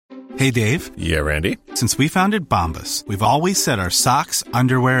Hey, Dave. Yeah, Randy. Since we founded Bombas, we've always said our socks,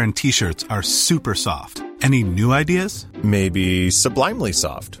 underwear, and T-shirts are super soft. Any new ideas? Maybe sublimely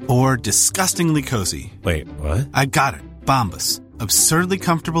soft. Or disgustingly cozy. Wait, what? I got it. Bombas. Absurdly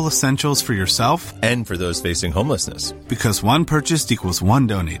comfortable essentials for yourself and for those facing homelessness. Because one purchased equals one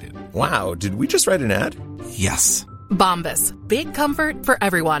donated. Wow, did we just write an ad? Yes. Bombas. Big comfort for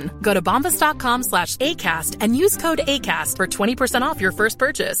everyone. Go to bombas.com/ACAST and use code ACAST for 20% off your first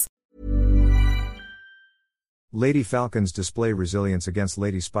purchase. Lady Falcons display resilience against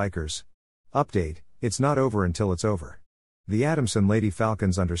Lady Spikers. Update, it's not over until it's over. The Adamson Lady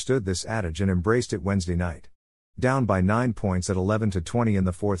Falcons understood this adage and embraced it Wednesday night. Down by 9 points at 11-20 in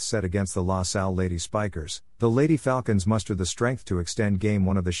the fourth set against the La Salle Lady Spikers, the Lady Falcons mustered the strength to extend Game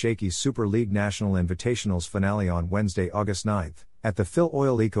 1 of the Shakey's Super League National Invitationals finale on Wednesday, August 9th, at the Phil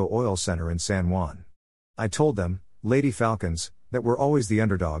Oil Eco Oil Center in San Juan. I told them, Lady Falcons, that we're always the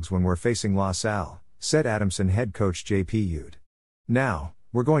underdogs when we're facing La Salle, said Adamson head coach J.P. Ude. Now,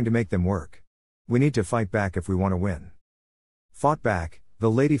 we're going to make them work. We need to fight back if we want to win. Fought back, the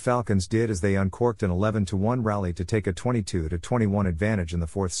Lady Falcons did as they uncorked an 11-1 rally to take a 22-21 advantage in the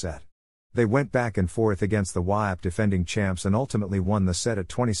fourth set. They went back and forth against the WIAP defending champs and ultimately won the set at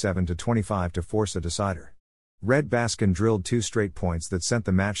 27-25 to force a decider. Red Baskin drilled 2 straight points that sent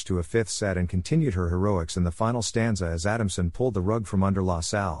the match to a fifth set and continued her heroics in the final stanza as Adamson pulled the rug from under La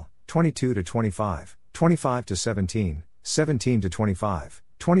Salle, 22-25, 25-17, 17-25,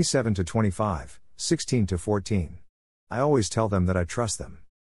 27-25, 16-14. I always tell them that I trust them.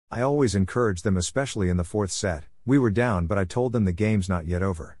 I always encourage them, especially in the fourth set. We were down, but I told them the game's not yet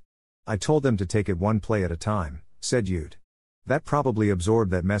over. I told them to take it one play at a time, said Ude. That probably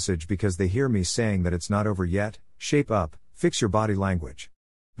absorbed that message because they hear me saying that it's not over yet, shape up, fix your body language.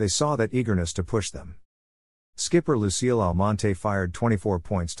 They saw that eagerness to push them. Skipper Lucille Almonte fired 24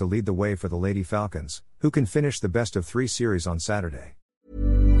 points to lead the way for the Lady Falcons, who can finish the best-of-3 series on Saturday.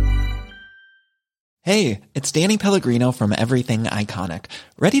 Hey, it's Danny Pellegrino from Everything Iconic.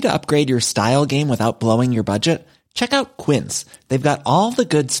 Ready to upgrade your style game without blowing your budget? Check out Quince. They've got all the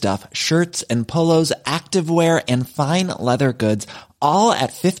good stuff, shirts and polos, activewear, and fine leather goods, all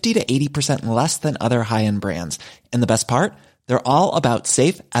at 50 to 80% less than other high-end brands. And the best part? They're all about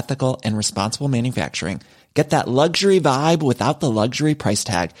safe, ethical, and responsible manufacturing. Get that luxury vibe without the luxury price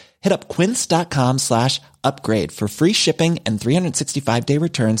tag. Hit up quince.com/upgrade for free shipping and 365-day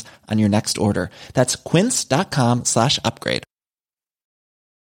returns on your next order. That's quince.com/upgrade.